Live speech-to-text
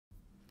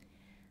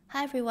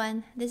Hi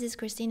everyone, this is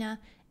Christina,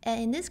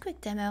 and in this quick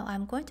demo,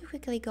 I'm going to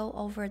quickly go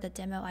over the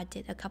demo I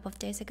did a couple of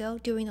days ago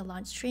during the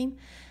launch stream.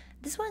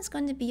 This one is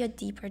going to be a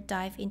deeper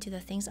dive into the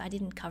things I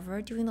didn't cover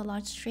during the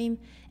launch stream,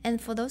 and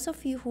for those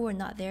of you who were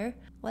not there,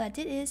 what I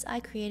did is I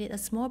created a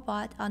small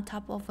bot on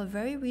top of a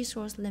very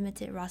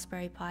resource-limited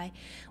Raspberry Pi,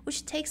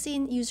 which takes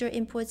in user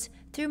inputs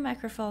through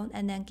microphone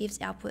and then gives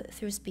output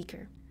through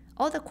speaker.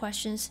 All the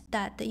questions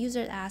that the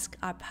user asks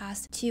are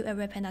passed to a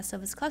Redpanda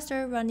service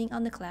cluster running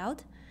on the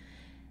cloud.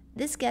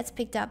 This gets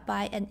picked up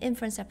by an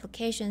inference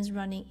applications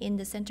running in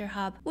the center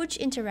hub, which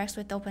interacts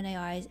with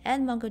OpenAI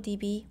and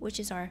MongoDB, which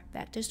is our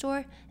vector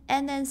store,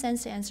 and then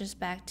sends the answers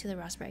back to the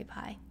Raspberry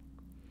Pi.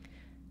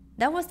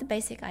 That was the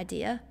basic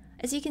idea.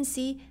 As you can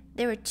see,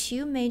 there are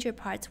two major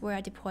parts where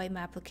I deploy my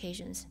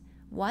applications.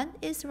 One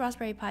is the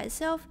Raspberry Pi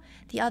itself,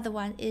 the other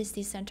one is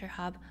the center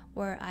hub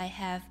where I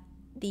have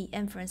the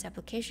inference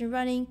application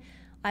running.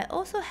 I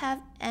also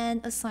have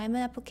an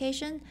assignment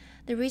application.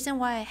 The reason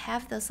why I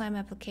have the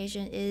assignment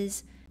application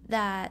is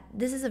that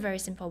this is a very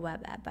simple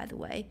web app, by the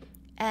way.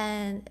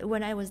 And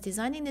when I was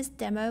designing this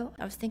demo,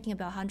 I was thinking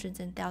about hundreds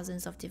and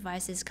thousands of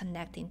devices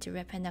connecting to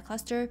Redpanda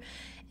cluster.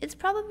 It's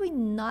probably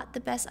not the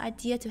best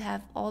idea to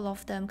have all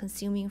of them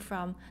consuming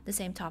from the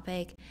same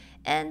topic.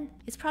 And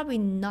it's probably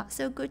not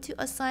so good to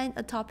assign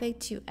a topic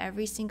to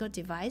every single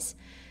device.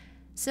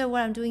 So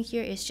what I'm doing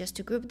here is just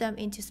to group them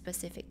into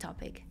specific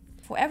topic.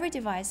 For every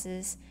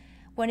devices,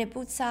 when it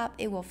boots up,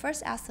 it will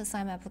first ask the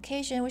assignment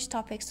application which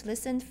topics to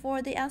listen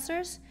for the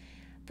answers.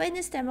 But in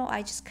this demo,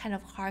 I just kind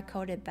of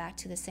hard-coded back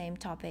to the same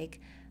topic.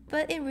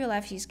 But in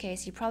real-life use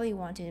case, you probably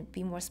want to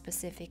be more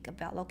specific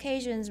about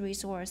locations,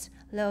 resource,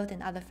 load,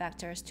 and other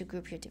factors to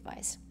group your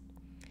device.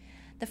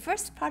 The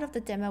first part of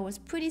the demo was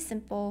pretty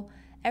simple.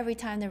 Every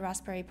time the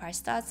Raspberry Pi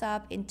starts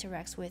up, it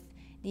interacts with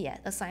the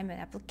assignment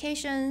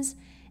applications.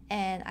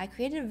 And I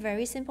created a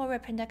very simple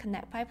Redpanda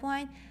Connect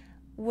pipeline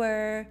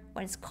where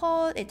when it's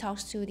called, it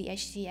talks to the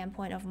HTTP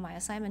endpoint of my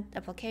assignment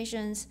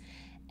applications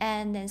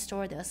and then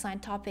store the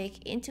assigned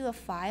topic into a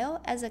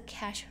file as a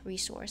cache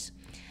resource.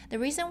 The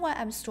reason why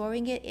I'm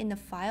storing it in the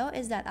file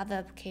is that other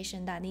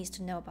application that needs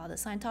to know about the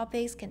assigned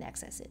topics can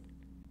access it.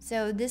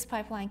 So this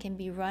pipeline can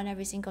be run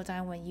every single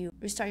time when you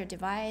restart your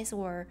device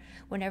or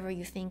whenever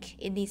you think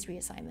it needs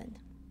reassignment.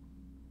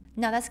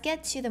 Now let's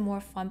get to the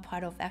more fun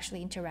part of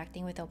actually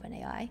interacting with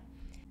OpenAI.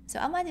 So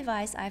on my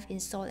device, I've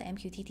installed an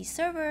MQTT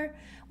server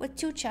with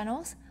two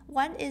channels.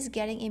 One is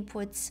getting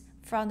inputs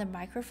from the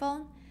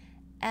microphone,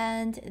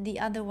 and the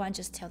other one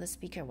just tell the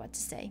speaker what to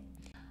say.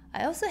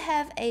 I also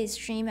have a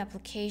stream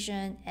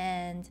application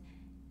and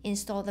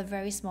installed a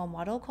very small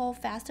model called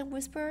Fast and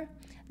Whisper.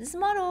 This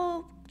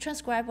model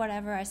transcribes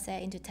whatever I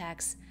say into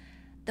text.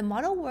 The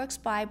model works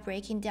by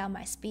breaking down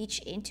my speech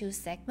into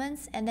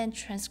segments and then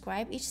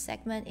transcribe each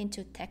segment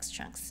into text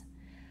chunks.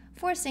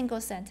 For a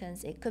single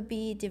sentence, it could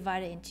be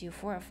divided into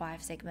 4 or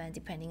 5 segments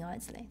depending on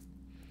its length.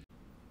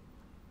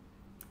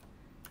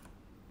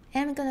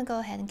 And I'm gonna go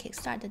ahead and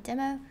kickstart the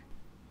demo.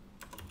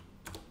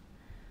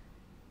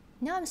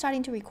 Now I'm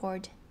starting to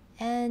record,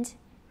 and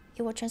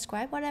it will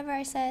transcribe whatever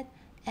I said,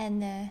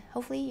 and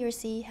hopefully you'll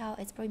see how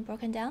it's been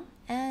broken down,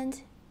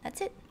 and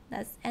that's it.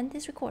 Let's end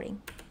this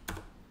recording.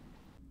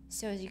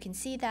 So as you can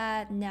see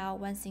that now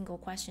one single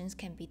question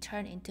can be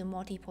turned into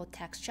multiple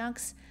text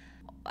chunks.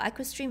 I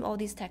could stream all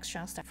these text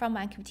chunks from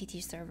my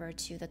MQTT server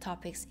to the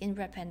topics in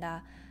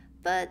Redpanda,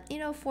 but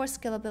for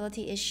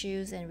scalability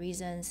issues and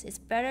reasons, it's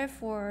better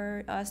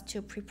for us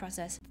to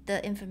pre-process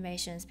the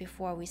information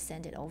before we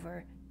send it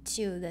over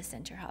to the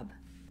center hub.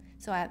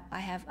 So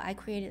I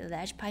created a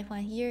ledge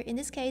pipeline here. In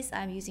this case,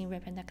 I'm using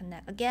Redpanda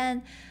Connect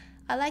again.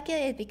 I like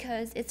it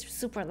because it's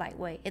super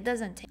lightweight. It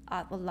doesn't take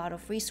up a lot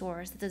of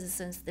resource.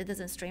 It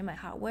doesn't strain my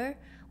hardware,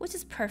 which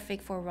is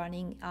perfect for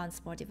running on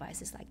small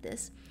devices like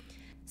this.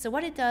 So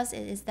what it does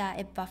is that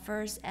it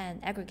buffers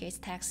and aggregates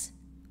text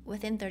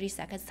within 30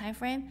 seconds time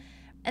frame,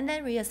 and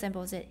then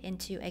reassembles it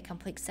into a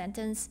complete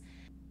sentence,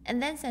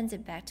 and then sends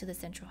it back to the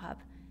central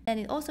hub. And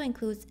it also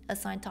includes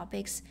assigned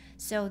topics,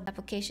 so the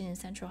application in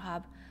Central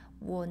Hub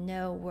will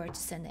know where to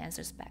send the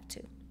answers back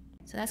to.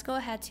 So let's go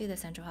ahead to the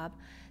Central Hub.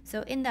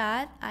 So in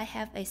that, I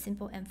have a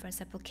simple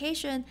inference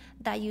application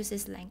that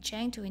uses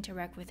LangChain to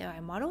interact with AI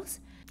models.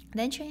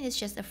 LangChain is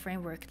just a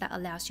framework that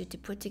allows you to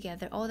put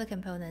together all the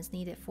components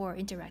needed for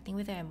interacting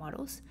with AI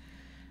models.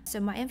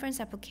 So my inference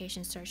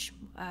application searches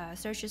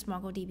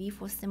MongoDB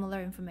for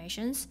similar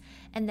informations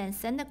and then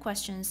send the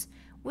questions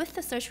with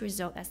the search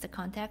result as the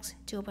context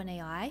to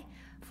OpenAI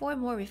for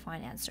more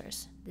refined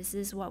answers. This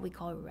is what we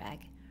call RAG.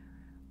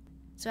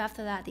 So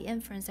after that, the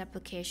inference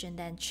application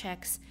then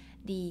checks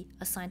the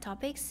assigned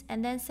topics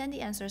and then send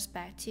the answers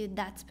back to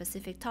that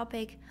specific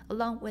topic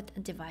along with a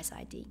device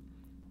ID.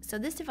 So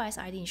this device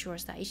ID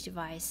ensures that each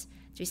device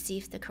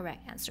receives the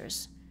correct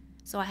answers.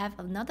 So I have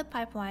another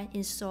pipeline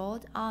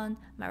installed on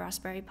my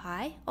Raspberry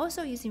Pi,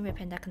 also using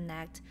Redpanda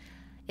Connect.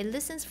 It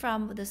listens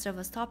from the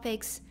server's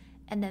topics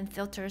and then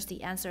filters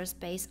the answers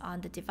based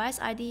on the device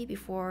ID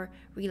before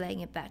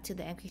relaying it back to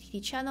the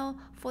MQTT channel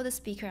for the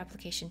speaker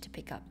application to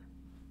pick up.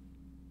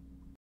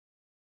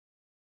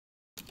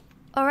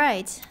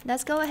 Alright,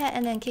 let's go ahead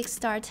and then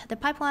kickstart the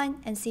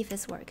pipeline and see if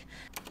this works.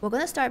 We're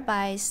going to start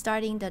by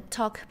starting the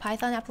Talk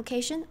Python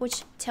application,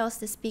 which tells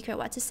the speaker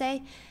what to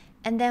say.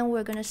 And then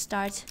we're going to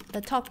start the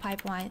Talk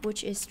pipeline,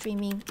 which is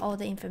streaming all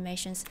the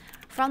informations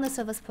from the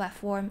serverless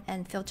platform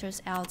and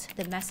filters out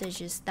the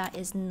messages that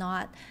is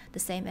not the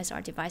same as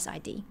our device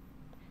ID.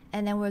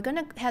 And then we're going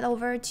to head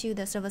over to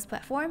the serverless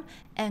platform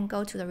and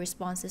go to the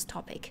responses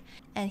topic.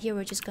 And here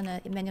we're just going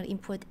to manually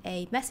input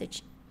a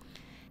message.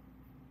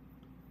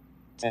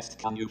 Test,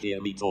 can you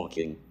hear me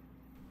talking?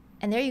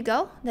 And there you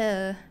go.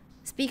 The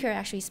speaker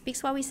actually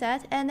speaks what we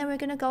said. And then we're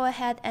going to go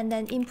ahead and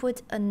then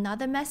input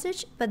another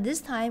message, but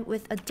this time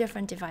with a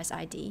different device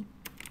ID.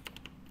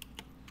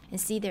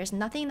 And see, there's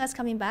nothing that's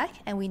coming back,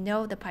 and we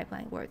know the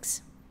pipeline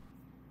works.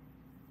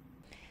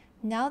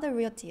 Now the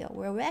real deal,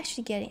 where we're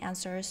actually getting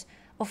answers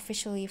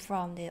officially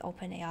from the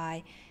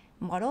OpenAI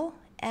model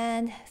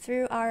and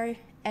through our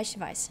edge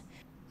device.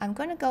 I'm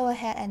going to go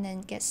ahead and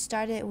then get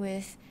started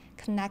with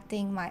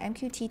connecting my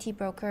MQTT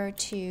broker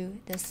to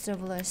the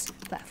serverless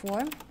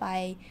platform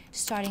by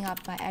starting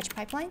up my edge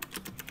pipeline,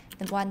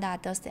 the one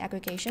that does the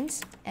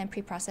aggregations and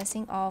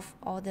pre-processing of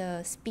all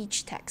the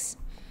speech text.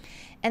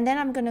 And then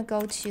I'm going to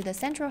go to the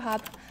central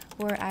hub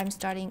where I'm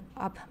starting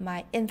up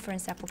my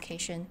inference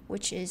application,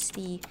 which is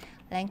the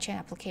LangChain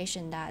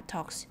application that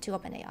talks to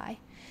OpenAI.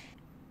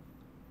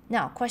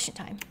 Now, question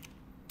time.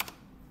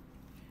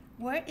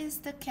 Where is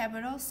the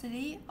capital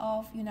city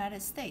of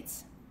United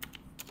States?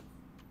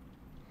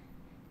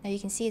 Now you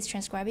can see it's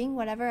transcribing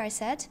whatever I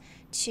said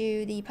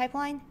to the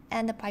pipeline,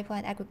 and the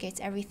pipeline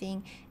aggregates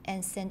everything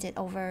and sends it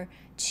over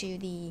to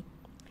the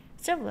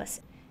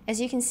serverless.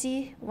 As you can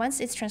see, once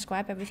it's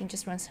transcribed, everything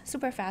just runs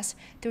super fast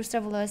through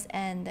serverless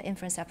and the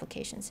inference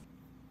applications.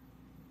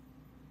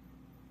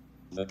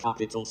 The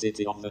capital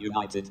city of the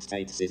United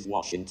States is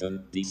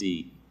Washington,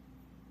 D.C.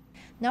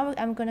 Now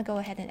I'm going to go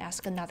ahead and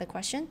ask another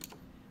question.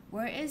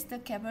 Where is the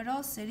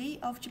capital city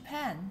of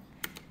Japan?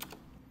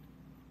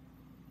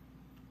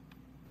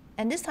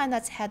 And this time,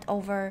 let's head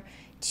over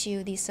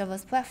to the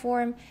serverless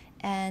platform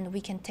and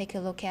we can take a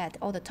look at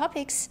all the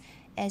topics.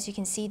 As you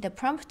can see, the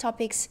prompt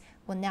topics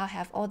will now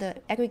have all the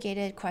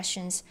aggregated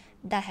questions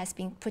that has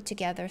been put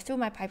together through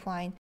my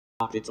pipeline.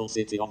 Capital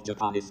city of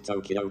Japan is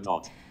Tokyo.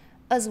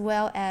 As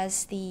well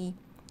as the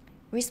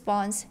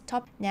response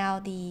top. Now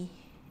the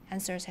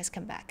answers has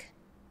come back.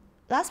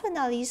 Last but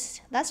not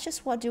least, let's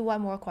just do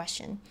one more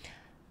question.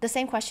 The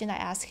same question I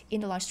asked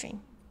in the launch stream.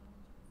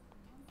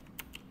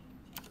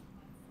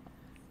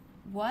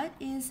 What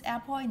is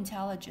Apple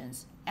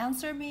Intelligence?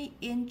 Answer me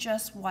in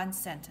just one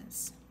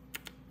sentence.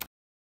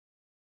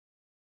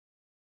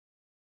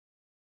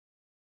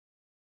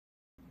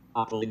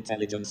 Apple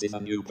Intelligence is a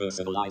new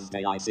personalized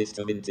AI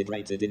system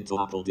integrated into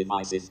Apple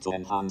devices to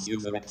enhance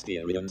user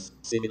experience,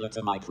 similar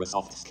to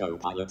Microsoft's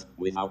Copilot,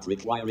 without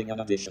requiring an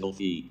additional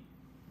fee.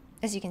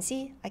 As you can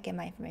see, I get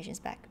my information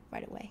back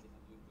right away.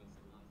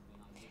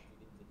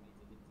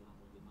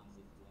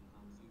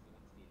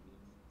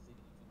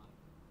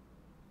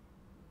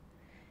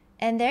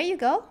 And there you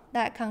go.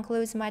 That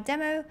concludes my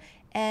demo.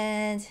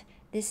 And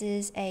this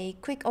is a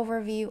quick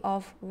overview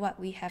of what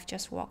we have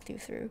just walked you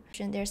through.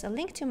 There's a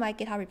link to my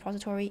GitHub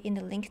repository in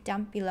the link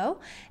down below.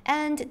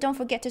 And don't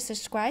forget to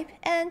subscribe,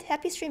 and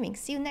happy streaming.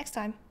 See you next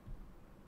time.